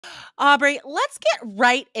Aubrey, let's get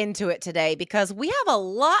right into it today because we have a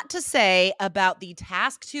lot to say about the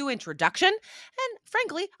Task 2 introduction. And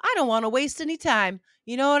frankly, I don't want to waste any time.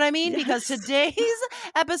 You know what I mean? Because Yes. today's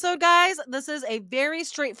episode, guys, this is a very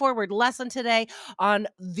straightforward lesson today on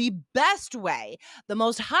the best way, the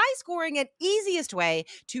most high scoring and easiest way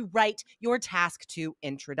to write your Task 2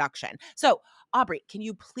 introduction. So, Aubrey, can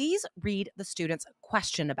you please read the student's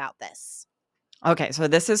question about this? Okay, so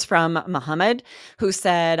this is from Mohammed, who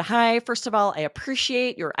said, "Hi, first of all, I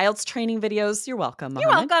appreciate your IELTS training videos." You're welcome, You're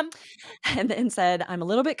Mohammed. welcome. And then said, "I'm a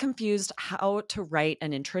little bit confused how to write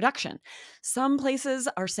an introduction. Some places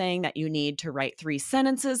are saying that you need to write 3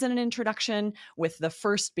 sentences in an introduction, with the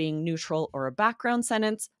first being neutral or a background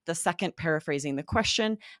sentence, the second paraphrasing the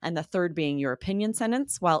question, and the third being your opinion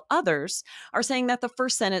sentence, while others are saying that the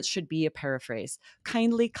first sentence should be a paraphrase.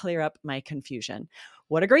 Kindly clear up my confusion."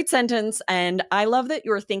 What a great sentence. And I love that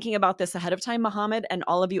you're thinking about this ahead of time, Mohammed, and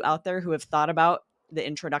all of you out there who have thought about the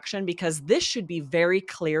introduction, because this should be very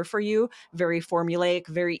clear for you, very formulaic,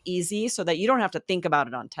 very easy, so that you don't have to think about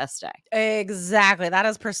it on test day. Exactly. That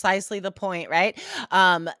is precisely the point, right?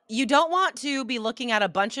 You don't want to be looking at a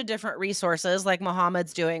bunch of different resources like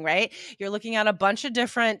Muhammad's doing, right? You're looking at a bunch of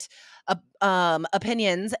different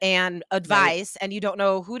opinions and Right. advice, and you don't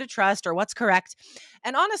know who to trust or what's correct.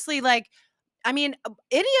 And honestly, like, I mean,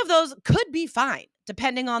 any of those could be fine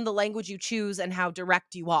depending on the language you choose and how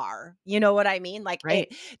direct you are. You know what I mean? Like it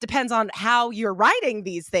Right. depends on how you're writing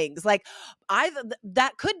these things. Like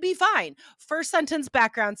that could be fine. First sentence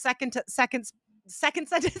background, second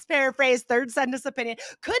sentence paraphrase, third sentence opinion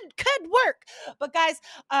could work. But guys,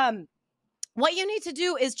 what you need to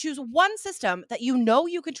do is choose one system that you know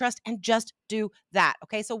you can trust and just do that.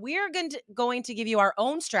 Okay. So we are going to give you our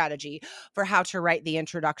own strategy for how to write the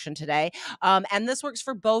introduction today. And this works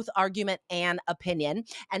for both argument and opinion.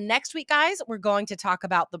 And next week, guys, we're going to talk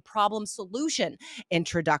about the problem solution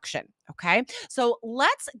introduction. Okay. So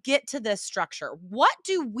let's get to this structure. What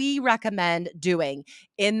do we recommend doing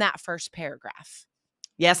in that first paragraph?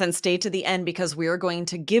 Yes, and stay to the end because we are going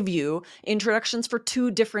to give you introductions for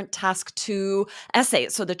 2 different task 2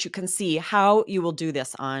 essays so that you can see how you will do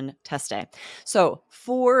this on test day. So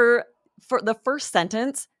for the first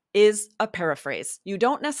sentence is a paraphrase. You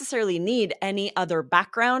don't necessarily need any other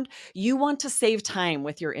background. You want to save time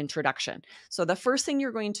with your introduction. So the first thing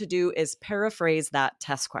you're going to do is paraphrase that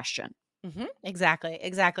test question.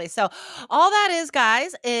 Exactly. So all that is,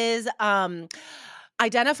 guys, is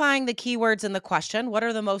identifying the keywords in the question. What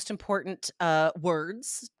are the most important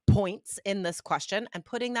words, points in this question, and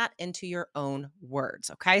putting that into your own words.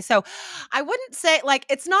 Okay. So I wouldn't say like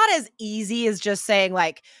it's not as easy as just saying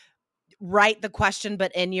like write the question,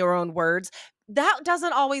 but in your own words. That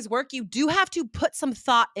doesn't always work. You do have to put some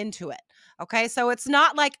thought into it. Okay. So it's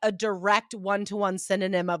not like a direct one-to-one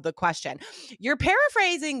synonym of the question. You're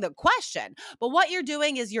paraphrasing the question, but what you're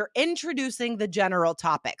doing is you're introducing the general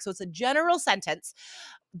topic. So it's a general sentence.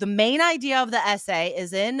 The main idea of the essay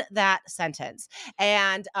is in that sentence,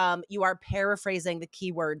 and you are paraphrasing the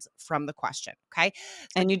keywords from the question. Okay.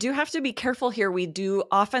 So, And you do have to be careful here. We do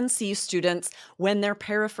often see students when they're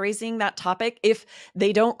paraphrasing that topic, if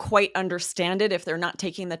they don't quite understand it, if they're not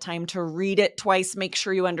taking the time to read it twice, make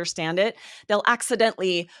sure you understand it, they'll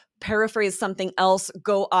accidentally paraphrase something else,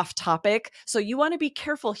 go off topic. So you want to be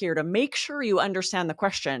careful here to make sure you understand the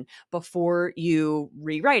question before you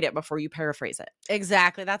rewrite it, before you paraphrase it.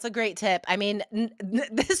 exactly. That's a great tip. I mean,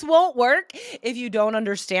 this won't work if you don't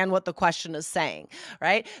understand what the question is saying,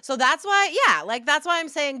 right? So that's why, yeah, like that's why I'm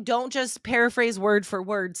saying don't just paraphrase word for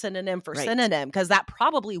word, synonym for Right. synonym, because that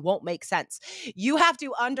probably won't make sense. You have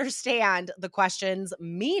to understand the question's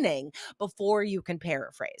meaning before you can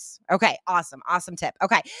paraphrase. Okay, awesome. Awesome tip.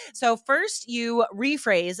 Okay, so first you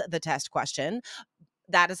rephrase the test question.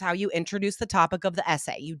 That is how you introduce the topic of the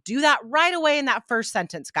essay. You do that right away in that first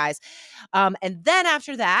sentence, guys. And then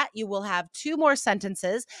after that, you will have 2 more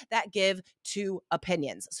sentences that give 2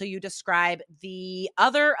 opinions. So you describe the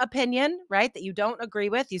other opinion, right, that you don't agree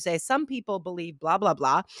with. You say, some people believe blah, blah,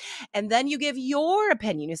 blah. And then you give your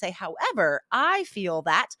opinion. You say, however, I feel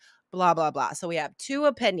that blah, blah, blah. So we have 2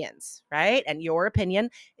 opinions, right? And your opinion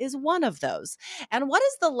is one of those. And what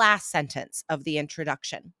is the last sentence of the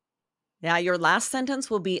introduction? Yeah, your last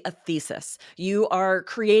sentence will be a thesis. You are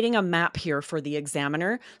creating a map here for the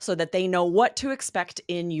examiner so that they know what to expect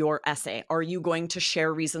in your essay. Are you going to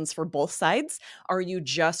share reasons for both sides? Are you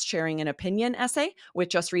just sharing an opinion essay with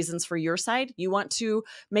just reasons for your side? You want to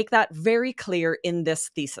make that very clear in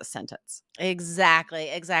this thesis sentence. Exactly,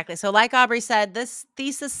 exactly. So like Aubrey said, this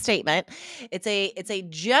thesis statement, it's a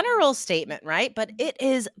general statement, right? But it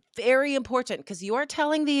is very important because you are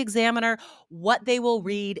telling the examiner what they will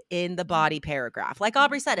read in the body paragraph. Like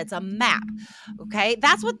Aubrey said, it's a map. Okay?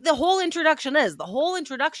 That's what the whole introduction is. The whole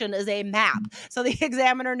introduction is a map. So the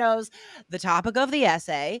examiner knows the topic of the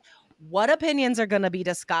essay, what opinions are going to be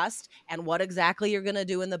discussed, and what exactly you're going to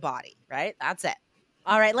do in the body, right? That's it.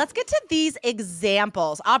 All right, let's get to these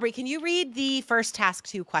examples. Aubrey, can you read the first task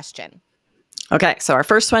 2 question? Okay, so our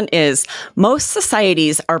first one is most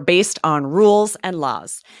societies are based on rules and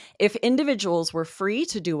laws. If individuals were free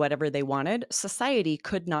to do whatever they wanted, society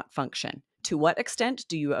could not function. To what extent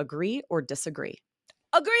do you agree or disagree?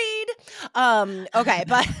 Agreed. Okay,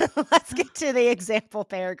 but let's get to the example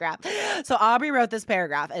paragraph. So Aubrey wrote this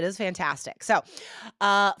paragraph. It is fantastic. So,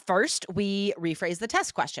 first we rephrase the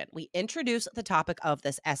test question. We introduce the topic of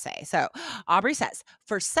this essay. So Aubrey says,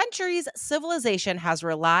 "For centuries, civilization has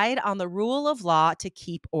relied on the rule of law to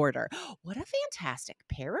keep order." What a fantastic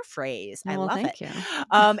paraphrase! I Well, love it. thank you.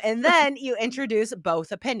 And then you introduce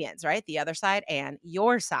both opinions, right? The other side and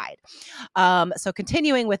your side. So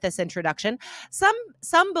continuing with this introduction,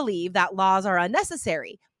 some believe that laws are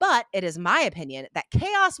unnecessary, but it is my opinion that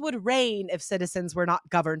chaos would reign if citizens were not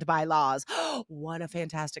governed by laws. What a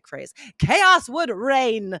fantastic phrase. Chaos would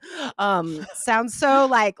reign. Sounds so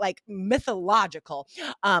like mythological.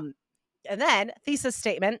 Um, and then thesis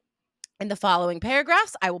statement. In the following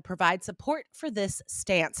paragraphs, I will provide support for this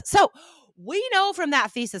stance. So, we know from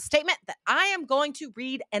that thesis statement that I am going to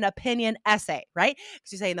read an opinion essay, right?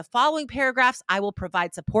 Because you say in the following paragraphs, I will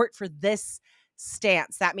provide support for this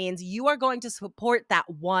stance. That means you are going to support that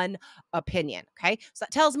one opinion. Okay. So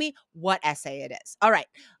that tells me what essay it is. All right.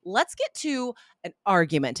 Let's get to an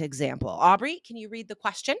argument example. Aubrey, can you read the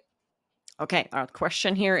question? Okay, our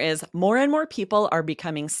question here is more and more people are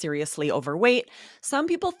becoming seriously overweight. Some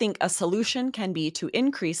people think a solution can be to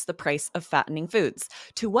increase the price of fattening foods.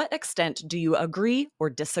 To what extent do you agree or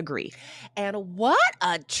disagree? And what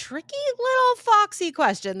a tricky little foxy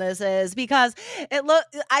question this is because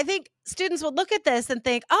I think students would look at this and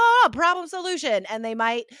think, "Oh, problem solution," and they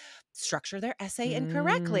might structure their essay Mm,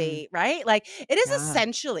 incorrectly, right? Like it is yeah.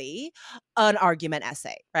 essentially an argument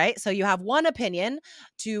essay, right? So you have one opinion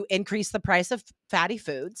to increase the price of fatty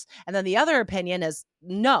foods, and then the other opinion is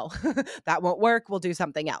no, that won't work. We'll do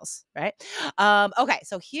something else, right? Okay,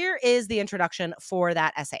 so here is the introduction for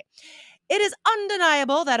that essay. It is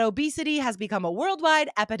undeniable that obesity has become a worldwide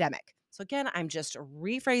epidemic. So, again, I'm just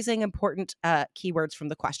rephrasing important keywords from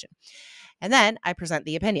the question. And then I present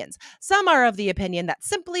the opinions. Some are of the opinion that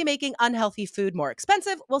simply making unhealthy food more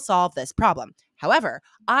expensive will solve this problem. However,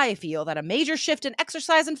 I feel that a major shift in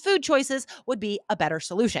exercise and food choices would be a better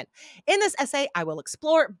solution. In this essay, I will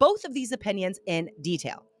explore both of these opinions in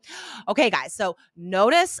detail. Okay, guys, so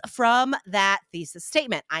notice from that thesis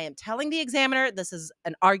statement, I am telling the examiner this is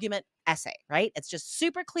an argument essay, right? It's just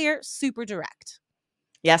super clear, super direct.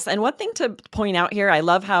 Yes, and one thing to point out here, I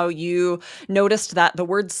love how you noticed that the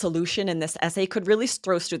word solution in this essay could really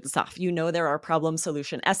throw students off. You know there are problem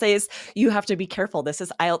solution essays. You have to be careful. This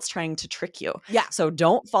is IELTS trying to trick you. Yeah, So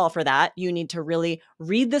don't fall for that. You need to really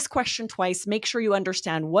read this question twice, make sure you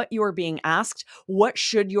understand what you are being asked, what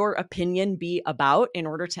should your opinion be about in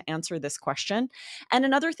order to answer this question. And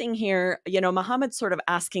another thing here, Muhammad's sort of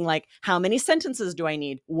asking like, how many sentences do I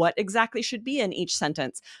need? What exactly should be in each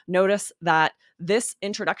sentence? Notice that this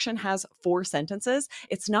introduction has 4 sentences.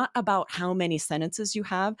 It's not about how many sentences you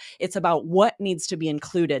have. It's about what needs to be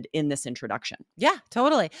included in this introduction. yeah,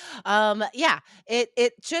 totally. Yeah,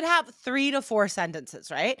 it should have 3 to 4 sentences,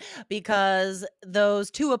 right? Because those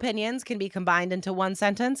two opinions can be combined into one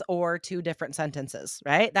sentence or two different sentences,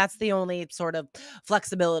 right? That's the only sort of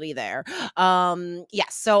flexibility there.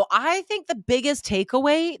 Yes. So I think the biggest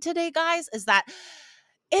takeaway today, guys, is that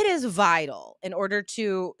it is vital in order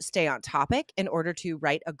to stay on topic, in order to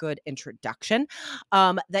write a good introduction,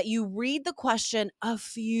 that you read the question a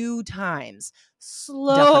few times Definitely.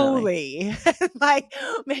 slowly. Like,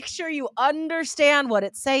 make sure you understand what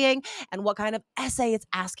it's saying and what kind of essay it's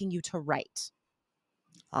asking you to write.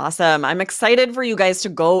 Awesome. I'm excited for you guys to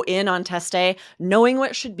go in on test day knowing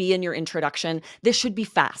what should be in your introduction. This should be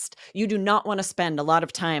fast. You do not want to spend a lot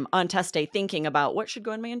of time on test day thinking about what should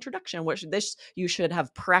go in my introduction. What should this? You should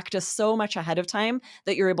have practiced so much ahead of time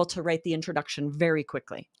that you're able to write the introduction very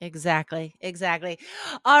quickly. Exactly. Exactly.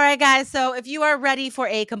 All right, guys. So if you are ready for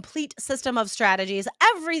a complete system of strategies,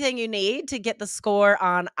 everything you need to get the score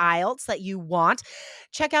on IELTS that you want,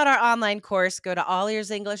 check out our online course. Go to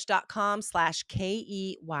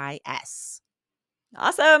allearsenglish.com/KEYS.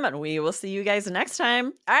 Awesome. And we will see you guys next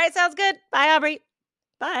time. All right. Sounds good. Bye, Aubrey.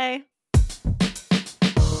 Bye.